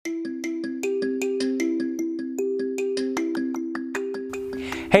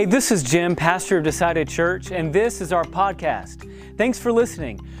Hey, this is Jim, pastor of Decided Church, and this is our podcast. Thanks for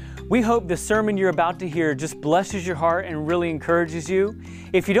listening. We hope the sermon you're about to hear just blesses your heart and really encourages you.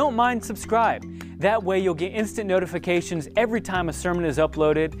 If you don't mind, subscribe. That way you'll get instant notifications every time a sermon is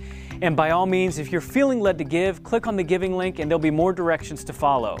uploaded. And by all means, if you're feeling led to give, click on the giving link and there'll be more directions to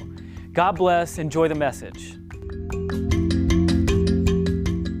follow. God bless. Enjoy the message.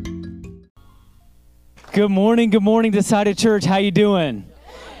 Good morning, Decided Church. How you doing?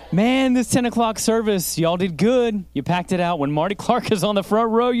 Man, this 10 o'clock service, y'all did good. You packed it out. When Marty Clark is on the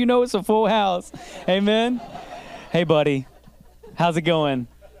front row, you know it's a full house. Amen? Hey, buddy. How's it going?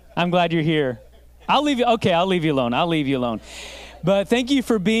 I'm glad you're here. I'll leave you alone. But thank you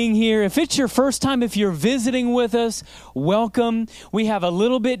for being here. If it's your first time, if you're visiting with us, welcome. We have a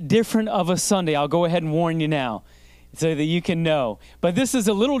little bit different of a Sunday. I'll go ahead and warn you now, so that you can know. But this is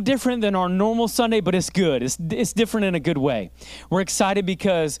a little different than our normal Sunday, but it's good. It's different in a good way. We're excited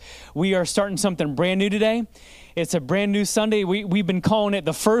because we are starting something brand new today. It's a brand new Sunday. We've been calling it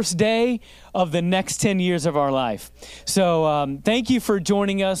the first day of the next 10 years of our life. So thank you for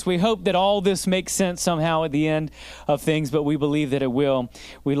joining us. We hope that all this makes sense somehow at the end of things, but we believe that it will.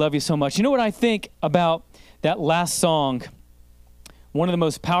 We love you so much. You know what I think about that last song? One of the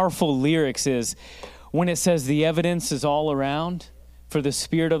most powerful lyrics is when it says the evidence is all around, for the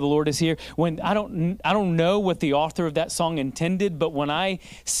Spirit of the Lord is here. When I don't know what the author of that song intended, but when I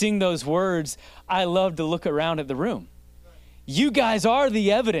sing those words, I love to look around at the room. You guys are the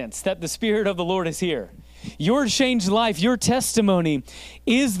evidence that the Spirit of the Lord is here. Your changed life, your testimony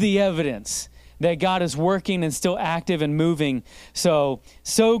is the evidence that God is working and still active and moving. So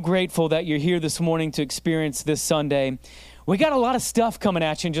grateful that you're here this morning to experience this Sunday. We got a lot of stuff coming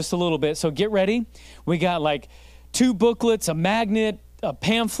at you in just a little bit, so get ready. We got like 2 booklets, a magnet, a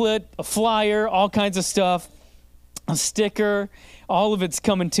pamphlet, a flyer, all kinds of stuff, a sticker. All of it's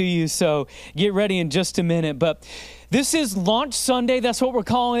coming to you, so get ready in just a minute. But this is Launch Sunday. That's what we're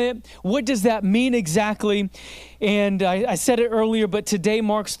calling it. What does that mean exactly? And I said it earlier, but today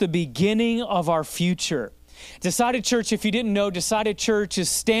marks the beginning of our future. Decided Church, if you didn't know, Decided Church is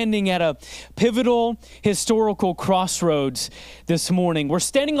standing at a pivotal historical crossroads this morning. We're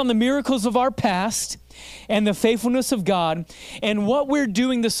standing on the miracles of our past and the faithfulness of God. And what we're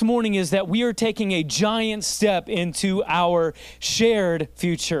doing this morning is that we are taking a giant step into our shared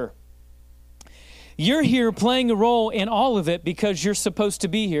future. You're here playing a role in all of it because you're supposed to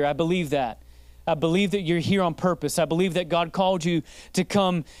be here. I believe that. I believe that you're here on purpose. I believe that God called you to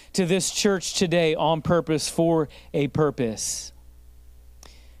come to this church today on purpose for a purpose.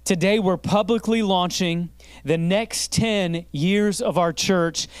 Today, we're publicly launching the next 10 years of our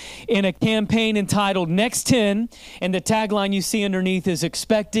church in a campaign entitled Next 10, and the tagline you see underneath is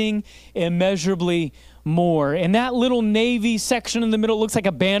Expecting Immeasurably More. And that little navy section in the middle looks like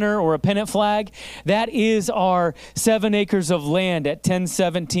a banner or a pennant flag. That is our 7 acres of land at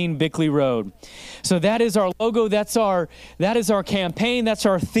 1017 Bickley Road. So that is our logo. That is our campaign. That's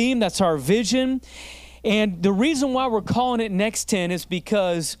our theme. That's our vision. And the reason why we're calling it Next 10 is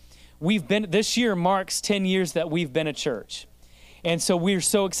because this year marks 10 years that we've been a church. And so we're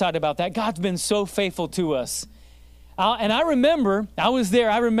so excited about that. God's been so faithful to us. And I remember, I was there.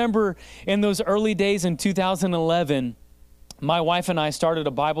 I remember in those early days in 2011, my wife and I started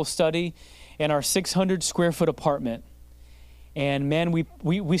a Bible study in our 600 square foot apartment. And man,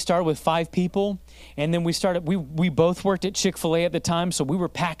 we started with 5 people. And then we both worked at Chick-fil-A at the time. So we were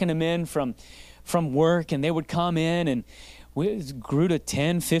packing them in from work, and they would come in, and we grew to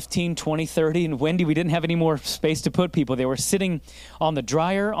 10, 15, 20, 30. And Wendy, we didn't have any more space to put people. They were sitting on the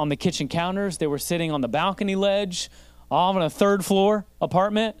dryer, on the kitchen counters. They were sitting on the balcony ledge, all on a 3rd floor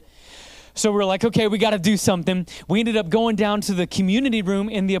apartment. So we're like, okay, we got to do something. We ended up going down to the community room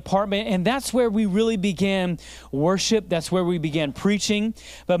in the apartment, and that's where we really began worship. That's where we began preaching.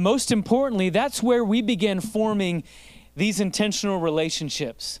 But most importantly, that's where we began forming these intentional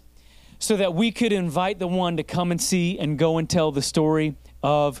relationships so that we could invite the one to come and see and go and tell the story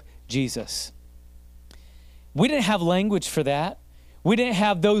of Jesus. We didn't have language for that. We didn't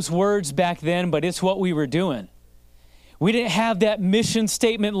have those words back then, but it's what we were doing. We didn't have that mission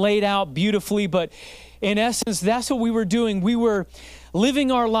statement laid out beautifully, but in essence, that's what we were doing. We were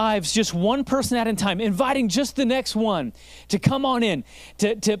living our lives just one person at a time, inviting just the next one to come on in,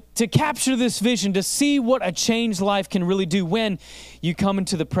 to capture this vision, to see what a changed life can really do when you come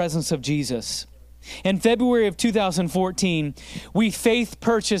into the presence of Jesus. In February of 2014, we faith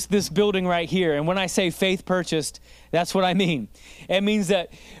purchased this building right here. And when I say faith purchased, that's what I mean. It means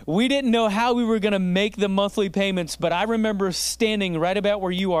that we didn't know how we were going to make the monthly payments, but I remember standing right about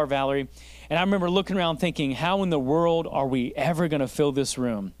where you are, Valerie, and I remember looking around thinking, how in the world are we ever going to fill this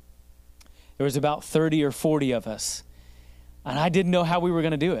room? There was about 30 or 40 of us, and I didn't know how we were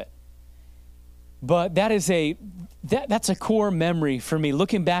going to do it. But that's a core memory for me,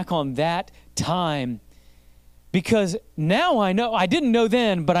 looking back on that time, because now I know, I didn't know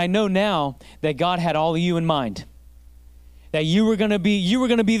then, but I know now that God had all of you in mind. That you were going to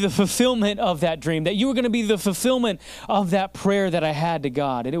be the fulfillment of that dream, that you were going to be the fulfillment of that prayer that I had to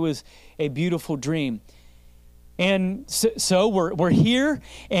God. And it was a beautiful dream. And so we're here,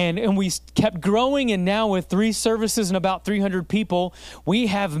 and we kept growing, and now with 3 services and about 300 people, we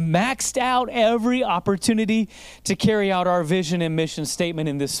have maxed out every opportunity to carry out our vision and mission statement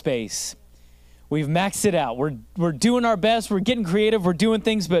in this space. We've maxed it out. We're doing our best. We're getting creative. We're doing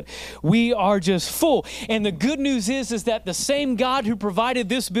things, but we are just full. And the good news is that the same God who provided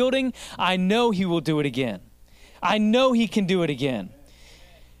this building, I know he will do it again. I know he can do it again.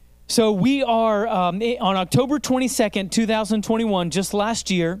 So we are, on October 22nd, 2021, just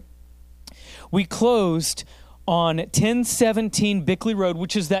last year, we closed on 1017 Bickley Road,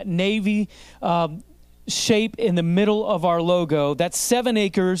 which is that navy shape in the middle of our logo. That's 7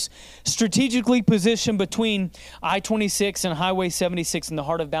 acres, strategically positioned between I-26 and Highway 76 in the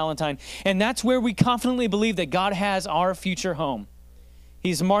heart of Ballantyne. And that's where we confidently believe that God has our future home.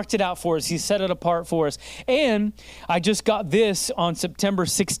 He's marked it out for us. He's set it apart for us. And I just got this on September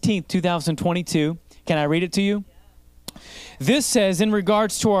 16th, 2022. Can I read it to you? This says, in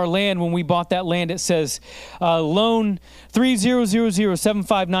regards to our land, when we bought that land, it says, loan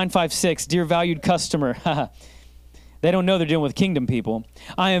 300075956, dear valued customer. They don't know they're dealing with kingdom people.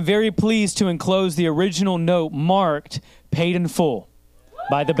 I am very pleased to enclose the original note marked paid in full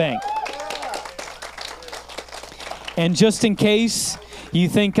by the bank. And just in case you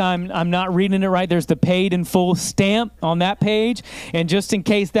think I'm not reading it right, there's the paid in full stamp on that page. And just in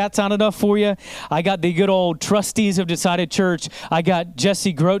case that's not enough for you, I got the good old trustees of Decided Church. I got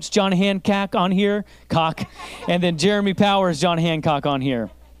Jesse Groats, John Hancock on here, and then Jeremy Powers, John Hancock on here.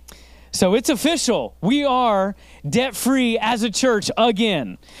 So it's official. We are debt-free as a church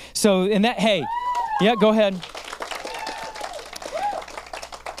again. So, yeah, go ahead.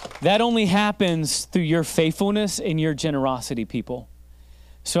 That only happens through your faithfulness and your generosity, people.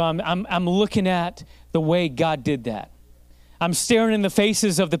 So I'm looking at the way God did that. I'm staring in the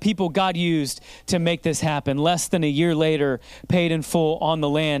faces of the people God used to make this happen. Less than a year later, paid in full on the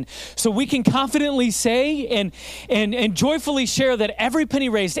land. So we can confidently say and joyfully share that every penny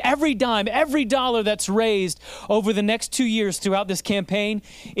raised, every dime, every dollar that's raised over the next 2 years throughout this campaign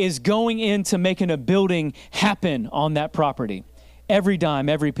is going into making a building happen on that property. Every dime,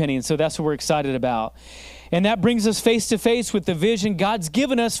 every penny. And so that's what we're excited about. And that brings us face to face with the vision God's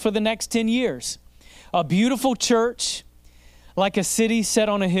given us for the next 10 years. A beautiful church, like a city set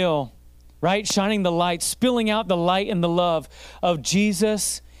on a hill, right? Shining the light, spilling out the light and the love of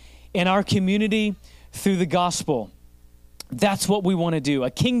Jesus in our community through the gospel. That's what we want to do.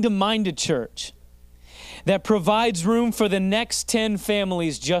 A kingdom-minded church that provides room for the next 10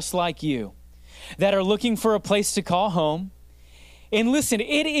 families just like you that are looking for a place to call home. And listen,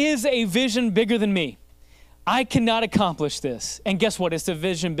 it is a vision bigger than me. I cannot accomplish this. And guess what? It's a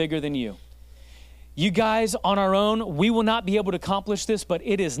vision bigger than you. You guys on our own, we will not be able to accomplish this, but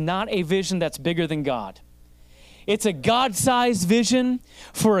it is not a vision that's bigger than God. It's a God-sized vision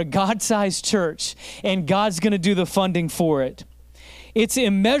for a God-sized church, and God's going to do the funding for it. It's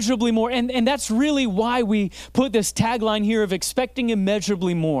immeasurably more, and that's really why we put this tagline here of expecting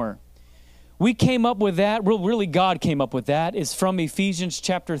immeasurably more. We came up with that, really God came up with that. It's from Ephesians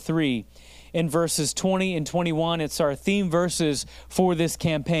chapter 3. In verses 20 and 21. It's our theme verses for this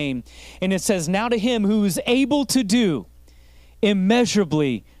campaign. And it says, now to him who is able to do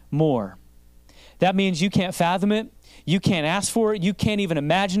immeasurably more. That means you can't fathom it. You can't ask for it. You can't even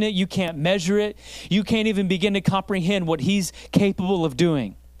imagine it. You can't measure it. You can't even begin to comprehend what he's capable of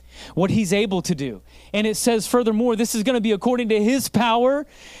doing, what he's able to do. And it says furthermore, this is going to be according to his power.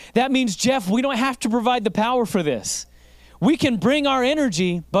 That means, Jeff, we don't have to provide the power for this. We can bring our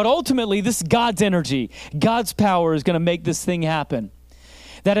energy, but ultimately this is God's energy. God's power is going to make this thing happen.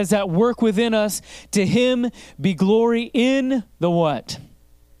 That is at work within us. To him be glory in the what?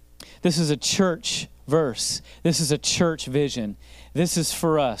 This is a church verse. This is a church vision. This is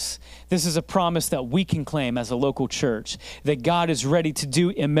for us. This is a promise that we can claim as a local church, that God is ready to do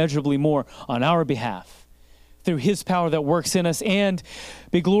immeasurably more on our behalf through his power that works in us, and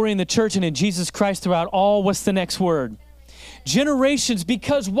be glory in the church and in Jesus Christ throughout all. What's the next word? Generations,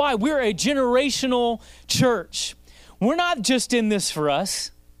 because why? We're a generational church. We're not just in this for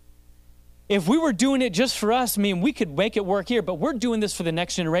us. If we were doing it just for us, I mean, we could make it work here, but we're doing this for the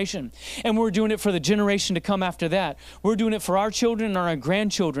next generation. And we're doing it for the generation to come after that. We're doing it for our children and our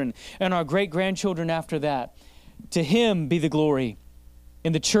grandchildren and our great-grandchildren after that. To him be the glory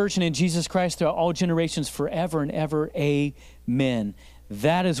in the church and in Jesus Christ throughout all generations forever and ever. Amen.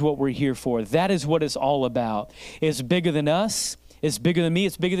 That is what we're here for. That is what it's all about. It's bigger than us. It's bigger than me.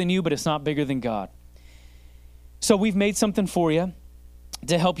 It's bigger than you, but it's not bigger than God. So we've made something for you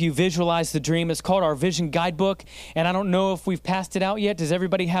to help you visualize the dream. It's called our Vision Guidebook, and I don't know if we've passed it out yet. Does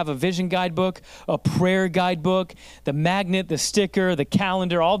everybody have a vision guidebook, a prayer guidebook, the magnet, the sticker, the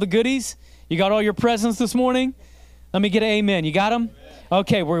calendar, all the goodies? You got all your presents this morning? Let me get an amen. You got them? Amen.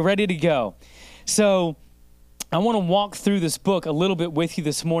 Okay, we're ready to go. So I want to walk through this book a little bit with you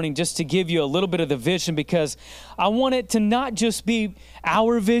this morning just to give you a little bit of the vision, because I want it to not just be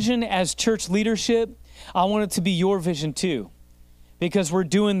our vision as church leadership. I want it to be your vision too, because we're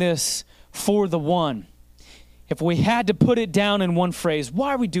doing this for the one. If we had to put it down in one phrase,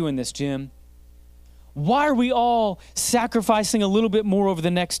 why are we doing this, Jim? Why are we all sacrificing a little bit more over the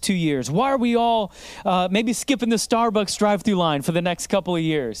next 2 years? Why are we all maybe skipping the Starbucks drive-through line for the next couple of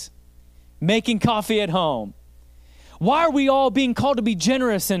years? Making coffee at home? Why are we all being called to be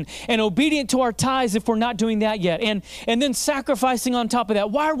generous and obedient to our tithes if we're not doing that yet? And then sacrificing on top of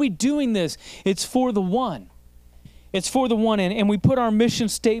that. Why are we doing this? It's for the one. It's for the one. And we put our mission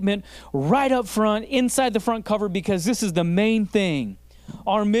statement right up front, inside the front cover, because this is the main thing.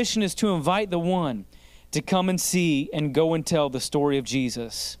 Our mission is to invite the one to come and see and go and tell the story of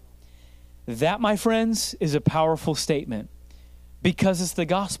Jesus. That, my friends, is a powerful statement because it's the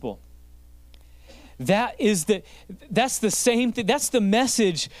gospel. That's the same thing. That's the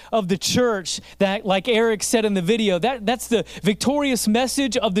message of the church that, like Eric said in the video, that's the victorious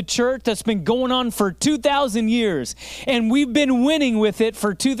message of the church that's been going on for 2,000 years. And we've been winning with it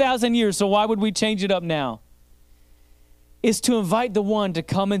for 2,000 years. So why would we change it up now? Is to invite the one to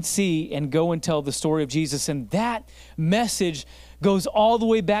come and see and go and tell the story of Jesus. And that message goes all the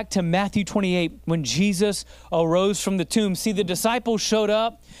way back to Matthew 28 when Jesus arose from the tomb. See, the disciples showed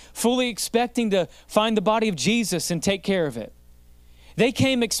up fully expecting to find the body of Jesus and take care of it. They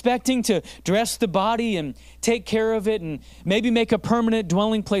came expecting to dress the body and take care of it and maybe make a permanent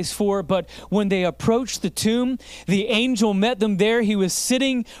dwelling place for it. But when they approached the tomb, the angel met them there. He was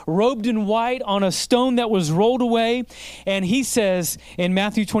sitting robed in white on a stone that was rolled away. And he says in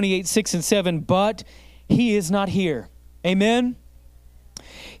Matthew 28, 6 and 7, but he is not here. Amen.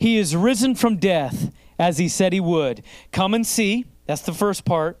 He is risen from death as he said he would. Come and see. That's the first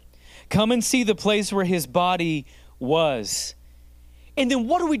part. Come and see the place where his body was. And then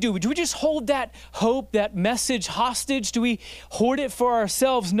what do? Do we just hold that hope, that message hostage? Do we hoard it for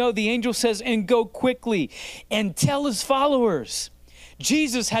ourselves? No, the angel says, and go quickly and tell his followers,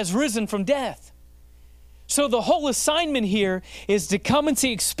 Jesus has risen from death. So the whole assignment here is to come and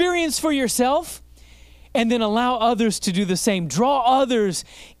see, experience for yourself, and then allow others to do the same. Draw others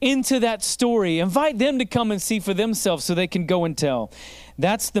into that story. Invite them to come and see for themselves so they can go and tell.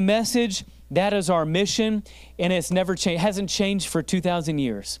 That's the message. That is our mission, and it's never changed. Hasn't changed for 2,000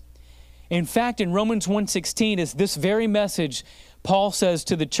 years. In fact, in Romans 1:16 is this very message Paul says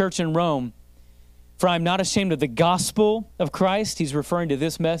to the church in Rome, for I'm not ashamed of the gospel of Christ. He's referring to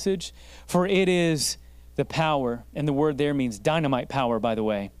this message, for it is the power, and the word there means dynamite power, by the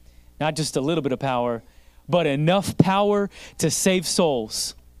way. Not just a little bit of power, but enough power to save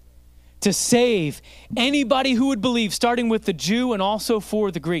souls. To save anybody who would believe, starting with the Jew and also for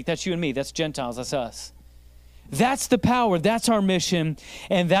the Greek. That's you and me. That's Gentiles. That's us. That's the power. That's our mission.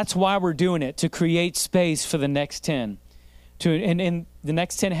 And that's why we're doing it, to create space for the next 10. And the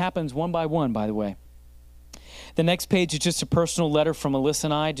next 10 happens one by one, by the way. The next page is just a personal letter from Alyssa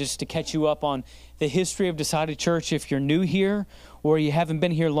and I, just to catch you up on the history of Decided Church. If you're new here or you haven't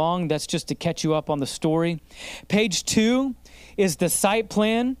been here long, that's just to catch you up on the story. Page 2 is the site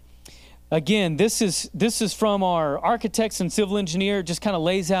plan. Again, this is from our architects and civil engineer. Just kind of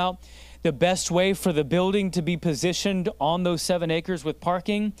lays out the best way for the building to be positioned on those 7 acres with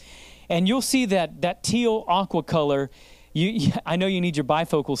parking. And you'll see that teal aqua color. I know you need your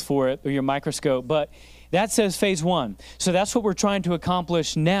bifocals for it or your microscope, but that says phase 1. So that's what we're trying to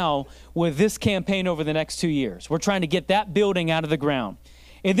accomplish now with this campaign over the next 2 years. We're trying to get that building out of the ground.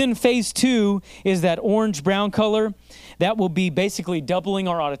 And then phase 2 is that orange-brown color. That will be basically doubling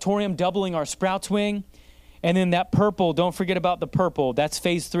our auditorium, doubling our Sprouts wing. And then that purple, don't forget about the purple. That's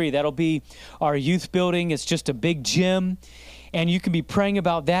phase 3. That'll be our youth building. It's just a big gym. And you can be praying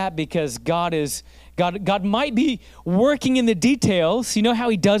about that because God might be working in the details. You know how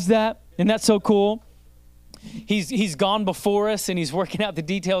he does that? Isn't that so cool? He's gone before us and he's working out the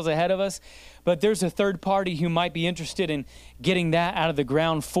details ahead of us. But there's a third party who might be interested in getting that out of the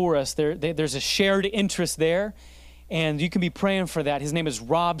ground for us. There's a shared interest there. And you can be praying for that. His name is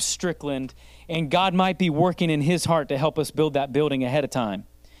Rob Strickland. And God might be working in his heart to help us build that building ahead of time.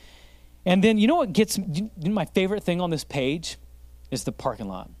 And then, you know what gets my favorite thing on this page is the parking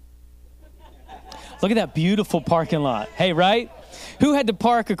lot. Look at that beautiful parking lot. Hey, right? Who had to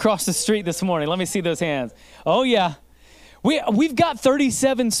park across the street this morning? Let me see those hands. Oh, yeah. We've got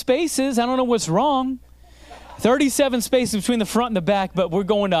 37 spaces. I don't know what's wrong. 37 spaces between the front and the back, but we're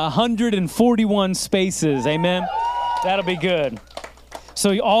going to 141 spaces. Amen? That'll be good.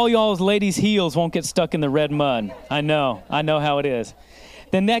 So all y'all's ladies' heels won't get stuck in the red mud. I know how it is.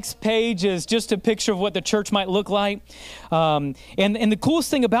 The next page is just a picture of what the church might look like. And the coolest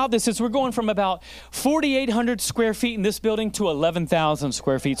thing about this is we're going from about 4,800 square feet in this building to 11,000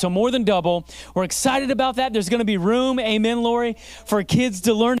 square feet. So more than double. We're excited about that. There's going to be room, amen, Lori, for kids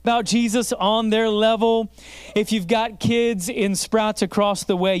to learn about Jesus on their level. If you've got kids in Sprouts across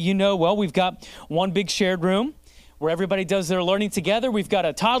the way, we've got one big shared room where everybody does their learning together. We've got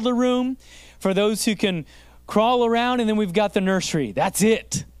a toddler room for those who can crawl around, and then we've got the nursery. That's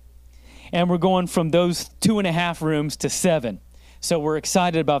it. And we're going from those 2.5 rooms to 7. So we're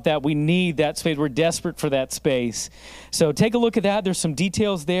excited about that. We need that space. We're desperate for that space. So take a look at that. There's some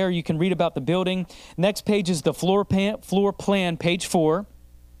details there. You can read about the building. Next page is the floor plan, page 4.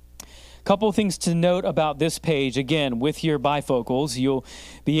 Couple of things to note about this page. Again, with your bifocals, you'll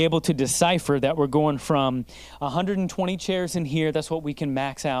be able to decipher that we're going from 120 chairs in here. That's what we can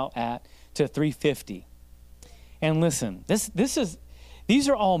max out at, to 350. And listen, these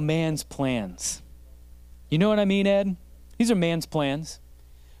are all man's plans. You know what I mean, Ed? These are man's plans.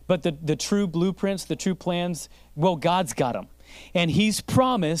 But the true blueprints, the true plans, well, God's got them. And he's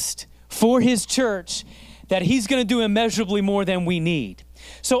promised for his church that he's going to do immeasurably more than we need.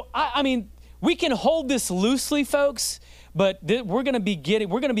 So, I mean, we can hold this loosely, folks, but we're going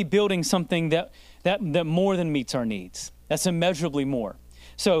to be building something that more than meets our needs. That's immeasurably more.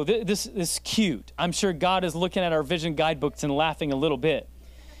 So this is cute. I'm sure God is looking at our vision guidebooks and laughing a little bit.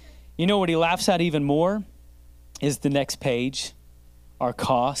 You know what he laughs at even more is the next page, our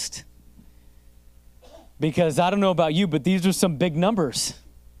cost. Because I don't know about you, but these are some big numbers.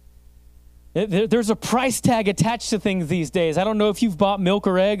 There's a price tag attached to things these days. I don't know if you've bought milk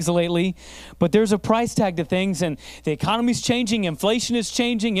or eggs lately, but there's a price tag to things, and the economy's changing, inflation is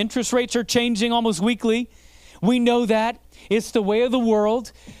changing, interest rates are changing almost weekly. We know that. It's the way of the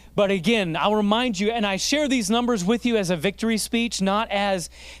world. But again, I'll remind you, and I share these numbers with you as a victory speech, not as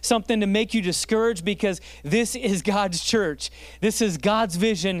something to make you discouraged, because this is God's church. This is God's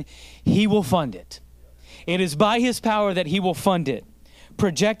vision. He will fund it. It is by his power that he will fund it.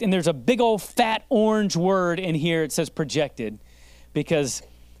 Project, and there's a big old fat orange word in here. It says projected, because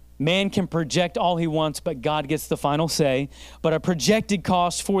man can project all he wants, but God gets the final say. But a projected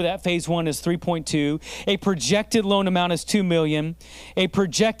cost for that phase 1 is 3.2. A projected loan amount is $2 million. A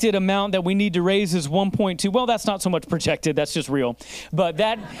projected amount that we need to raise is 1.2. Well, that's not so much projected. That's just real. But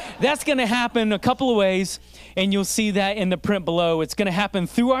that's going to happen a couple of ways, and you'll see that in the print below. It's going to happen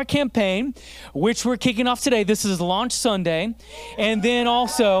through our campaign, which we're kicking off today. This is Launch Sunday. And then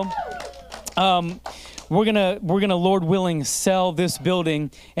also, we're gonna, Lord willing, sell this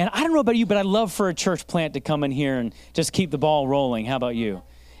building. And I don't know about you, but I'd love for a church plant to come in here and just keep the ball rolling. How about you?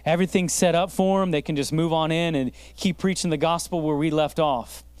 Everything's set up for them. They can just move on in and keep preaching the gospel where we left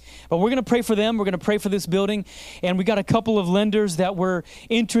off. But we're going to pray for them. We're going to pray for this building. And we got a couple of lenders that we're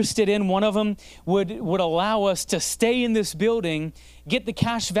interested in. One of them would allow us to stay in this building, get the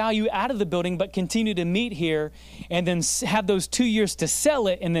cash value out of the building, but continue to meet here, and then have those 2 years to sell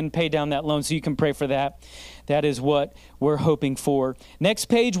it and then pay down that loan. So you can pray for that. That is what we're hoping for. Next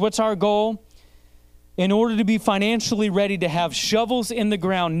page, what's our goal? In order to be financially ready to have shovels in the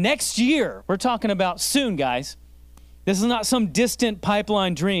ground next year, we're talking about soon, guys. This is not some distant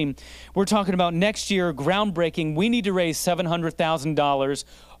pipeline dream. We're talking about next year, groundbreaking. We need to raise $700,000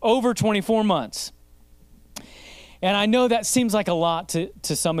 over 24 months. And I know that seems like a lot to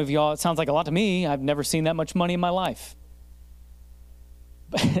some of y'all. It sounds like a lot to me. I've never seen that much money in my life.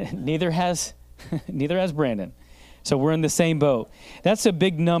 Neither has Brandon. So we're in the same boat. That's a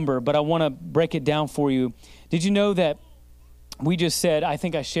big number, but I want to break it down for you. Did you know that we just said, I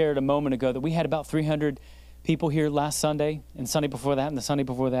think I shared a moment ago, that we had about 300 people here last Sunday, and Sunday before that, and the Sunday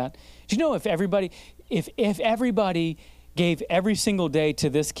before that? Do you know if everybody, if everybody gave every single day to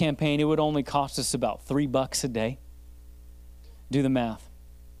this campaign, it would only cost us about $3 a day. Do the math.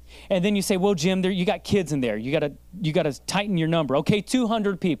 And then you say, well, Jim, you got kids in there. You got to tighten your number. Okay,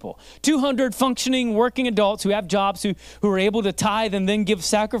 200 people. 200 functioning, working adults who have jobs, who are able to tithe and then give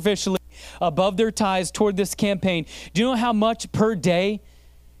sacrificially above their tithes toward this campaign. Do you know how much per day?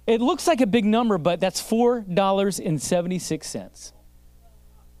 It looks like a big number, but that's $4.76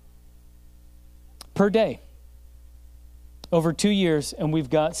 per day. Over 2 years, and we've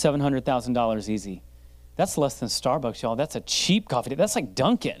got $700,000 easy. That's less than Starbucks, y'all. That's a cheap coffee. That's like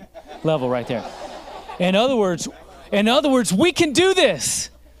Dunkin' level right there. In other words, we can do this.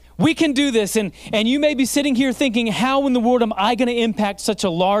 We can do this. And you may be sitting here thinking, how in the world am I going to impact such a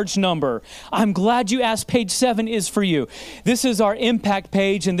large number? I'm glad you asked. Page 7 is for you. This is our impact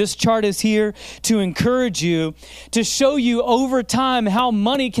page, and this chart is here to encourage you, to show you over time how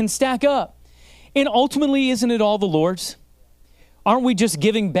money can stack up. And ultimately, isn't it all the Lord's? Aren't we just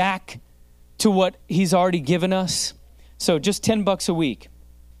giving back to what He's already given us? So just $10 a week.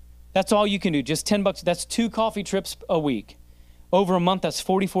 That's all you can do. Just $10. That's 2 coffee trips a week. Over a month, that's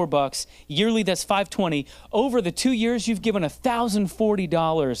 $44. Yearly, that's $520. Over the 2 years, you've given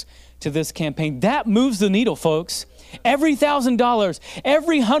 $1,040 to this campaign. That moves the needle, folks. Every $1,000,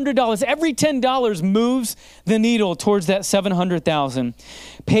 every $100, every $10 moves the needle towards that $700,000.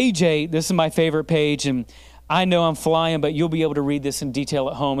 Page 8, this is my favorite page, and I know I'm flying, but you'll be able to read this in detail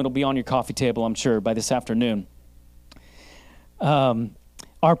at home. It'll be on your coffee table, I'm sure, by this afternoon.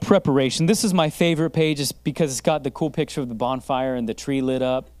 Our preparation. This is my favorite page just because it's got the cool picture of the bonfire and the tree lit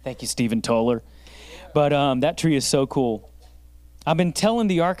up. Thank you, Stephen Toller. But that tree is so cool. I've been telling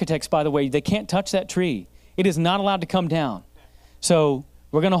the architects, by the way, they can't touch that tree. It is not allowed to come down. So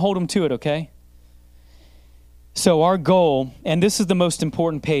we're going to hold them to it, okay? So our goal, and this is the most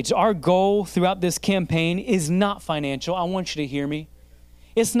important page, our goal throughout this campaign is not financial. I want you to hear me.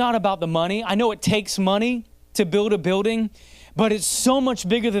 It's not about the money. I know it takes money to build a building, but it's so much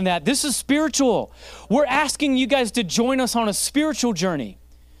bigger than that. This is spiritual. We're asking you guys to join us on a spiritual journey.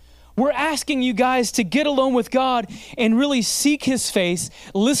 We're asking you guys to get alone with God and really seek His face,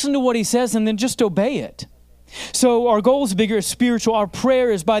 listen to what He says, and then just obey it. So our goal is bigger, it's spiritual. Our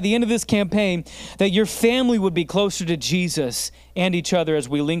prayer is by the end of this campaign that your family would be closer to Jesus and each other as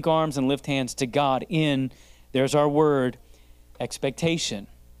we link arms and lift hands to God in, there's our word, expectation.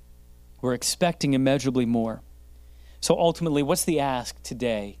 We're expecting immeasurably more. So ultimately, what's the ask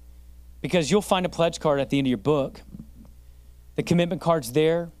today? Because you'll find a pledge card at the end of your book. The commitment card's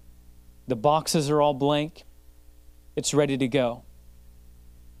there. The boxes are all blank. It's ready to go.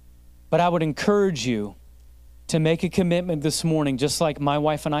 But I would encourage you to make a commitment this morning, just like my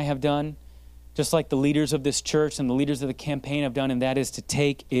wife and I have done, just like the leaders of this church and the leaders of the campaign have done, and that is to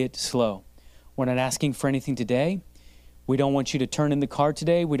take it slow. We're not asking for anything today. We don't want you to turn in the card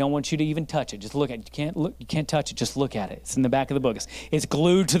today. We don't want you to even touch it. Just look at it. You can't touch it. Just look at it. It's in the back of the book. It's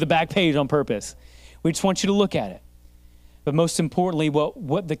glued to the back page on purpose. We just want you to look at it. But most importantly,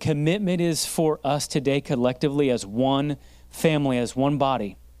 what the commitment is for us today collectively as one family, as one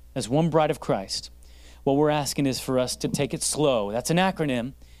body, as one bride of Christ, what we're asking is for us to take it slow. That's an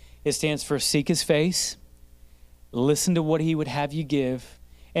acronym. It stands for seek His face, listen to what He would have you give,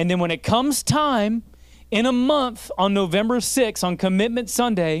 and then when it comes time in a month on November 6th on Commitment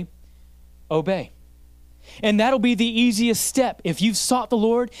Sunday, obey. And that'll be the easiest step. If you've sought the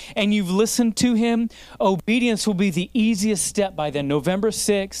Lord and you've listened to Him, obedience will be the easiest step by then. November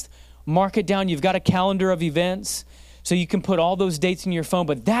 6th, mark it down. You've got a calendar of events, so you can put all those dates in your phone.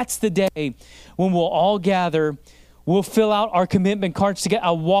 But that's the day when we'll all gather. We'll fill out our commitment cards together.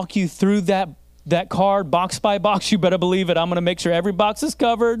 I'll walk you through that card box by box. You better believe it. I'm going to make sure every box is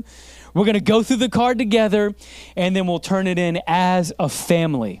covered. We're going to go through the card together, and then we'll turn it in as a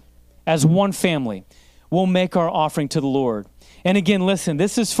family, as one family. We'll make our offering to the Lord. And again, listen,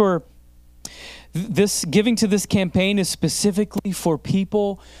 this giving to this campaign is specifically for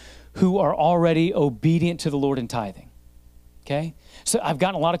people who are already obedient to the Lord in tithing. Okay? So I've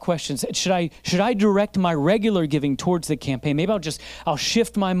gotten a lot of questions. Should I direct my regular giving towards the campaign? Maybe I'll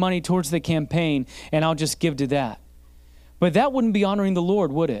shift my money towards the campaign and I'll just give to that. But that wouldn't be honoring the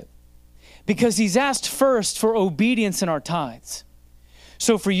Lord, would it? Because He's asked first for obedience in our tithes.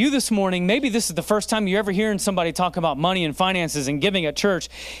 So for you this morning, maybe this is the first time you're ever hearing somebody talk about money and finances and giving at church,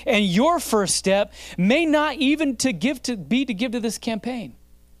 and your first step may not even to give to this campaign.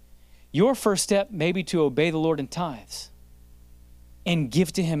 Your first step may be to obey the Lord in tithes and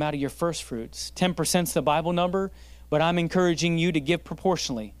give to Him out of your first fruits. 10% is the Bible number, but I'm encouraging you to give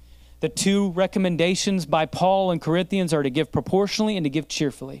proportionally. The 2 recommendations by Paul in Corinthians are to give proportionally and to give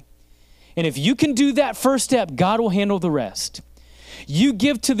cheerfully. And if you can do that first step, God will handle the rest. You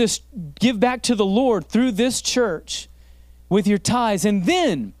give back to the Lord through this church with your tithes. And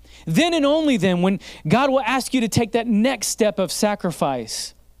then and only then, when God will ask you to take that next step of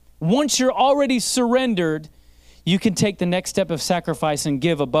sacrifice, once you're already surrendered, you can take the next step of sacrifice and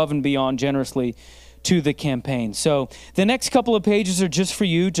give above and beyond generously to the campaign. So the next couple of pages are just for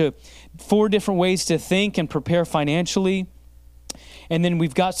you 4 different ways to think and prepare financially. And then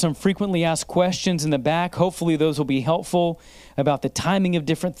we've got some frequently asked questions in the back. Hopefully those will be helpful about the timing of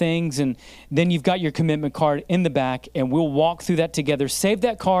different things. And then you've got your commitment card in the back, and we'll walk through that together. Save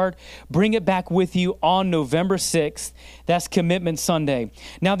that card, bring it back with you on November 6th. That's Commitment Sunday.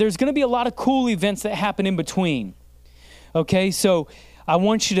 Now, there's going to be a lot of cool events that happen in between. Okay, so I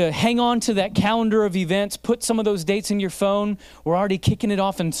want you to hang on to that calendar of events. Put some of those dates in your phone. We're already kicking it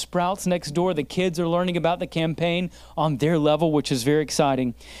off in Sprouts next door. The kids are learning about the campaign on their level, which is very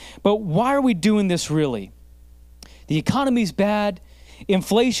exciting. But why are we doing this really? The economy's bad.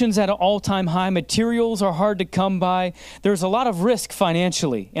 Inflation's at an all-time high. Materials are hard to come by. There's a lot of risk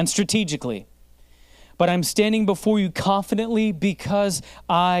financially and strategically. But I'm standing before you confidently because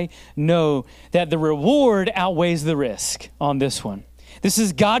I know that the reward outweighs the risk on this one. This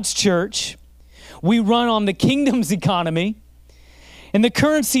is God's church. We run on the kingdom's economy, and the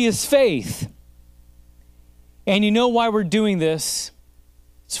currency is faith. And you know why we're doing this?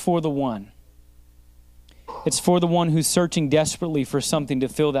 It's for the one. It's for the one who's searching desperately for something to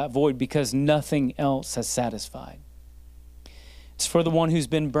fill that void because nothing else has satisfied. It's for the one who's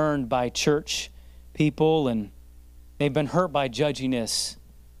been burned by church people, and they've been hurt by judginess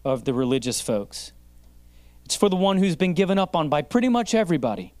of the religious folks. It's for the one who's been given up on by pretty much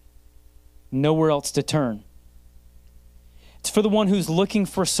everybody. Nowhere else to turn. It's for the one who's looking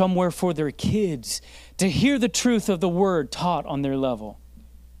for somewhere for their kids to hear the truth of the word taught on their level.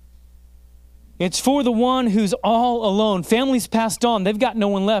 It's for the one who's all alone. Family's passed on. They've got no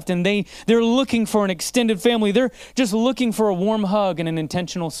one left, and they're looking for an extended family. They're just looking for a warm hug and an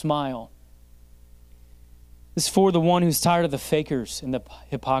intentional smile. It's for the one who's tired of the fakers and the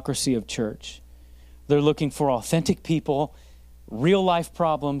hypocrisy of church. They're looking for authentic people, real life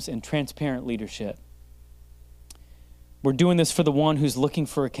problems, and transparent leadership. We're doing this for the one who's looking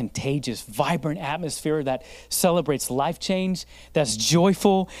for a contagious, vibrant atmosphere that celebrates life change, that's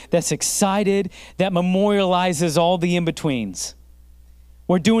joyful, that's excited, that memorializes all the in-betweens.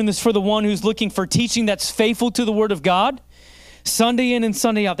 We're doing this for the one who's looking for teaching that's faithful to the Word of God, Sunday in and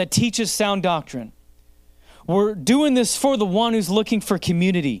Sunday out, that teaches sound doctrine. We're doing this for the one who's looking for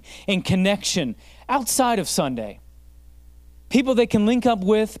community and connection outside of Sunday. People they can link up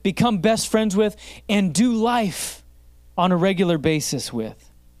with, become best friends with, and do life on a regular basis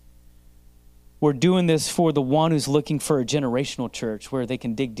with. We're doing this for the one who's looking for a generational church where they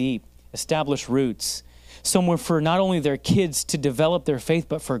can dig deep, establish roots, somewhere for not only their kids to develop their faith,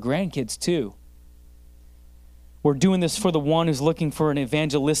 but for grandkids too. We're doing this for the one who's looking for an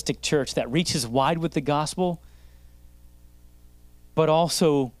evangelistic church that reaches wide with the gospel, but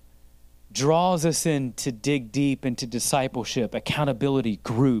also draws us in to dig deep into discipleship, accountability,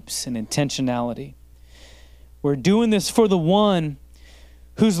 groups, and intentionality. We're doing this for the one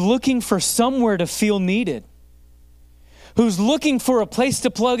who's looking for somewhere to feel needed, who's looking for a place to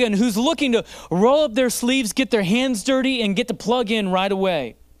plug in, who's looking to roll up their sleeves, get their hands dirty, and get to plug in right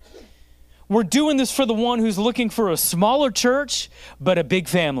away. We're doing this for the one who's looking for a smaller church, but a big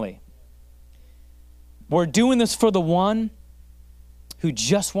family. We're doing this for the one who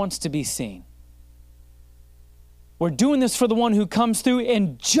just wants to be seen. We're doing this for the one who comes through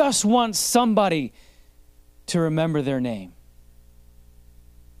and just wants somebody to remember their name.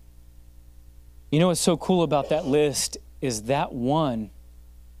 You know what's so cool about that list is that one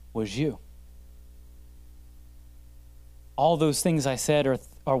was you. All those things I said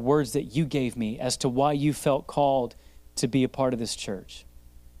are words that you gave me as to why you felt called to be a part of this church.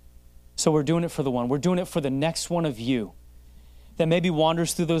 So we're doing it for the one. We're doing it for the next one of you that maybe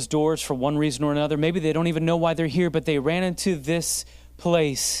wanders through those doors for one reason or another. Maybe they don't even know why they're here, but they ran into this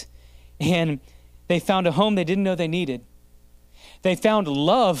place and they found a home they didn't know they needed. They found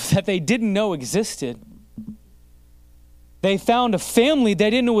love that they didn't know existed. They found a family they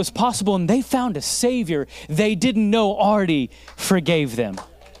didn't know was possible, and they found a Savior they didn't know already forgave them.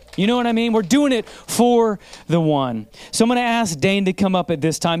 You know what I mean? We're doing it for the one. So I'm going to ask Dane to come up at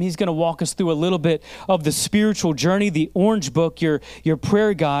this time. He's going to walk us through a little bit of the spiritual journey, the orange book, your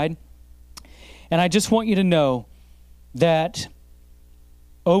prayer guide. And I just want you to know that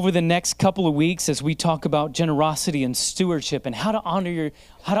over the next couple of weeks, as we talk about generosity and stewardship and how to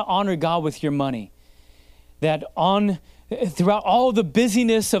honor God with your money, that on throughout all the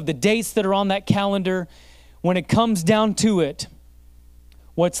busyness of the dates that are on that calendar, when it comes down to it,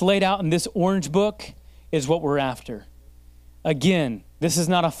 what's laid out in this orange book is what we're after. Again, this is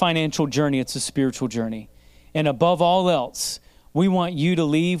not a financial journey, it's a spiritual journey. And above all else, we want you to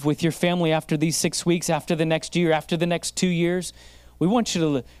leave with your family after these 6 weeks, after the next year, after the next 2 years. We want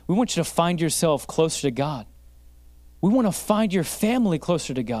you to find yourself closer to God. We want to find your family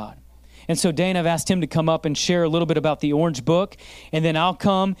closer to God. And so Dane, I've asked him to come up and share a little bit about the orange book, and then I'll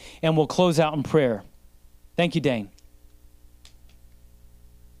come and we'll close out in prayer. Thank you, Dane.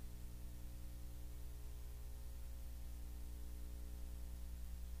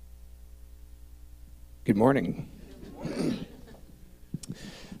 Good morning.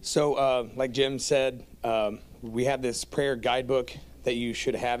 So, like Jim said, we have this prayer guidebook that you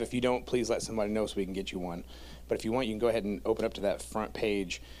should have. If you don't, please let somebody know so we can get you one. But if you want, you can go ahead and open up to that front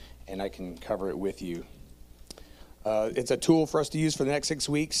page, and I can cover it with you. It's a tool for us to use for the next 6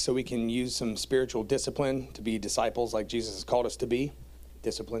 weeks so we can use some spiritual discipline to be disciples like Jesus has called us to be.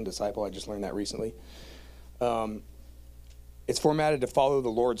 Discipline, disciple, I just learned that recently. It's formatted to follow the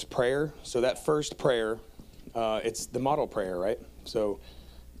Lord's Prayer. So that first prayer, it's the model prayer, right? So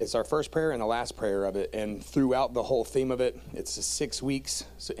it's our first prayer and the last prayer of it. And throughout the whole theme of it, it's 6 weeks.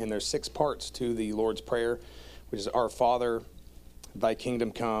 And there's 6 parts to the Lord's Prayer, which is Our Father, Thy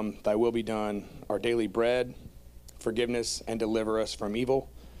kingdom come, Thy will be done, our daily bread, forgiveness, and deliver us from evil.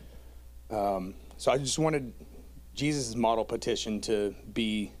 So I just wanted Jesus' model petition to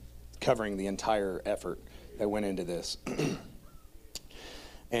be covering the entire effort that went into this.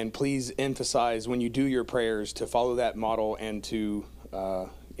 And please emphasize when you do your prayers to follow that model and to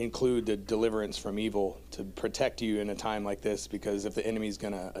include the deliverance from evil to protect you in a time like this, because if the enemy's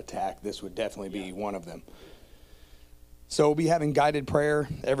going to attack, this would definitely be one of them. So we'll be having guided prayer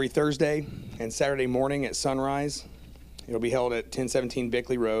every Thursday and Saturday morning at sunrise. It'll be held at 1017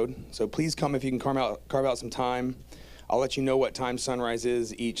 Bickley Road. So please come if you can carve out some time. I'll let you know what time sunrise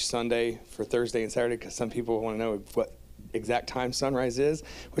is each Sunday for Thursday and Saturday, because some people want to know what exact time sunrise is,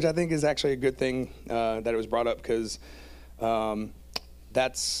 which I think is actually a good thing that it was brought up, because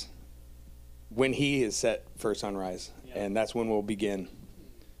that's when he is set for sunrise, and that's when we'll begin.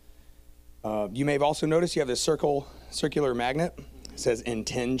 You may have also noticed you have this circular magnet. It says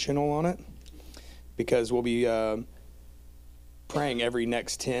intentional on it, because we'll be praying every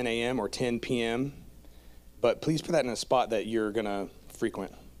next 10 a.m. or 10 p.m., but please put that in a spot that you're going to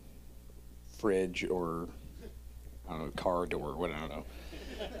frequent. Fridge or, I don't know, car door, what, I don't know.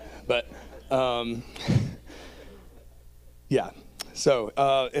 But, yeah. So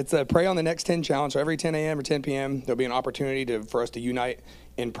it's a Pray on the Next 10 challenge. So every 10 a.m. or 10 p.m., there'll be an opportunity for us to unite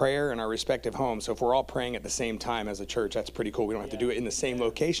in prayer in our respective homes. So if we're all praying at the same time as a church, that's pretty cool. We don't have to do it in the same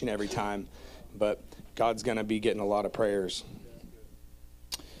location every time, but God's going to be getting a lot of prayers.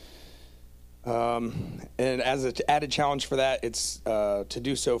 And as an added challenge for that, it's to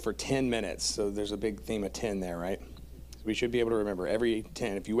do so for 10 minutes. So there's a big theme of 10 there, right? So we should be able to remember every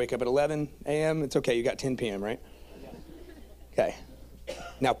 10. If you wake up at 11 a.m., it's okay. You got 10 p.m., right? Okay.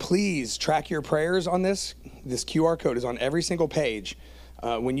 Now, please track your prayers on this. This QR code is on every single page.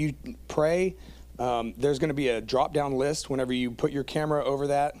 When you pray, there's going to be a drop-down list. Whenever you put your camera over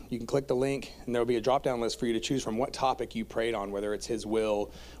that, you can click the link, and there'll be a drop-down list for you to choose from what topic you prayed on, whether it's His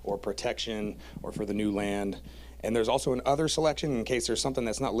will or protection or for the new land. And there's also an other selection in case there's something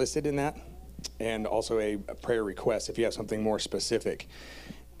that's not listed in that, and also a prayer request if you have something more specific.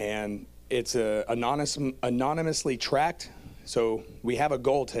 And it's anonymously tracked. So we have a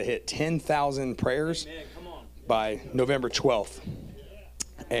goal to hit 10,000 prayers by November 12th.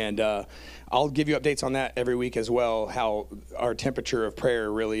 And I'll give you updates on that every week as well, how our temperature of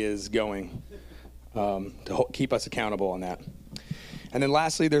prayer really is going, to keep us accountable on that. And then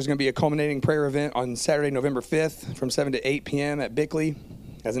lastly, there's going to be a culminating prayer event on Saturday, November 5th from 7 to 8 p.m. at Bickley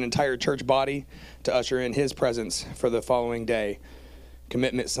as an entire church body to usher in His presence for the following day,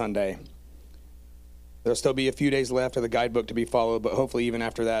 Commitment Sunday. There'll still be a few days left of the guidebook to be followed, but hopefully even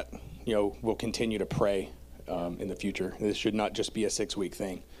after that, we'll continue to pray in the future. This should not just be a 6-week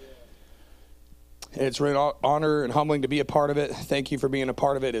thing. It's really an honor and humbling to be a part of it. Thank you for being a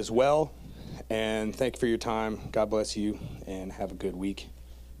part of it as well, and thank you for your time. God bless you, and have a good week.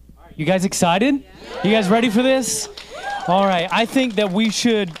 You guys excited? You guys ready for this? All right. I think that we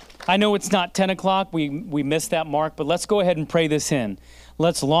should, I know it's not 10 o'clock. We missed that mark, but let's go ahead and pray this in.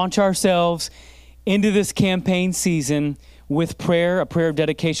 Let's launch ourselves into this campaign season with prayer, a prayer of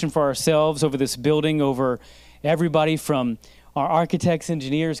dedication for ourselves over this building, over everybody from our architects,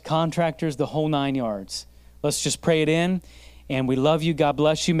 engineers, contractors, the whole 9 yards. Let's just pray it in, and we love you. God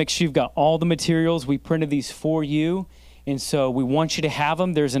bless you. Make sure you've got all the materials. We printed these for you, And so we want you to have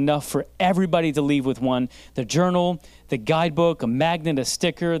them. There's enough for everybody to leave with one. The journal, the guidebook, a magnet, a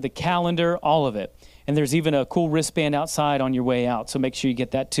sticker, the calendar, all of it. And there's even a cool wristband outside on your way out. So make sure you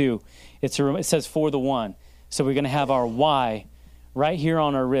get that too. It says for the one. So we're going to have our why right here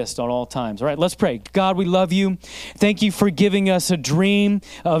on our wrist at all times. All right, let's pray. God, we love you. Thank you for giving us a dream,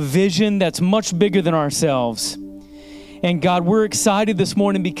 a vision that's much bigger than ourselves. And God, we're excited this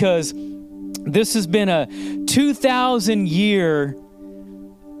morning because this has been a 2,000-year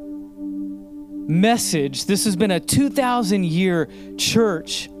message. This has been a 2,000-year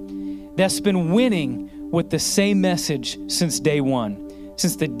church that's been winning with the same message since day one,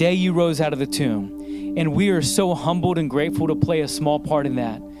 since the day you rose out of the tomb. And we are so humbled and grateful to play a small part in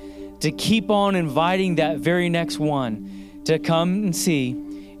that, to keep on inviting that very next one to come and see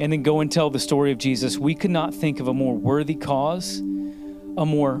and then go and tell the story of Jesus. We could not think of a more worthy cause, a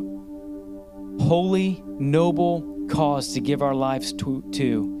more holy, noble cause to give our lives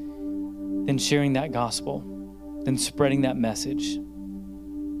to than sharing that gospel, than spreading that message.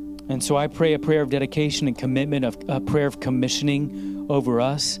 And so I pray a prayer of dedication and commitment, a prayer of commissioning over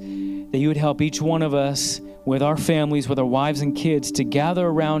us, that you would help each one of us with our families, with our wives and kids, to gather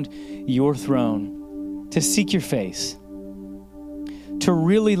around your throne, to seek your face, to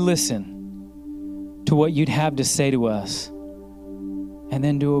really listen to what you'd have to say to us, and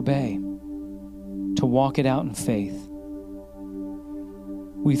then to obey, to walk it out in faith.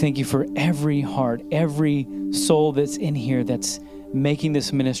 We thank you for every heart, every soul that's in here that's making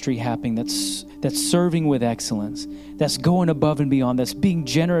this ministry happen, that's serving with excellence, that's going above and beyond, that's being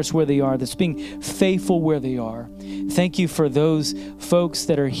generous where they are, that's being faithful where they are. Thank you for those folks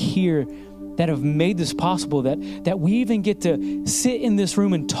that are here that have made this possible, that we even get to sit in this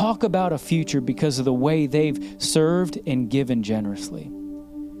room and talk about a future because of the way they've served and given generously.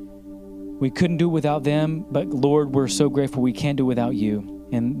 We couldn't do it without them, but Lord, we're so grateful we can't do it without you.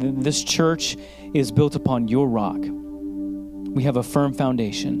 And this church is built upon your rock. We have a firm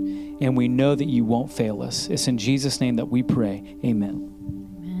foundation, and we know that you won't fail us. It's in Jesus' name that we pray. Amen.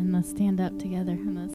 Amen. Let's stand up together.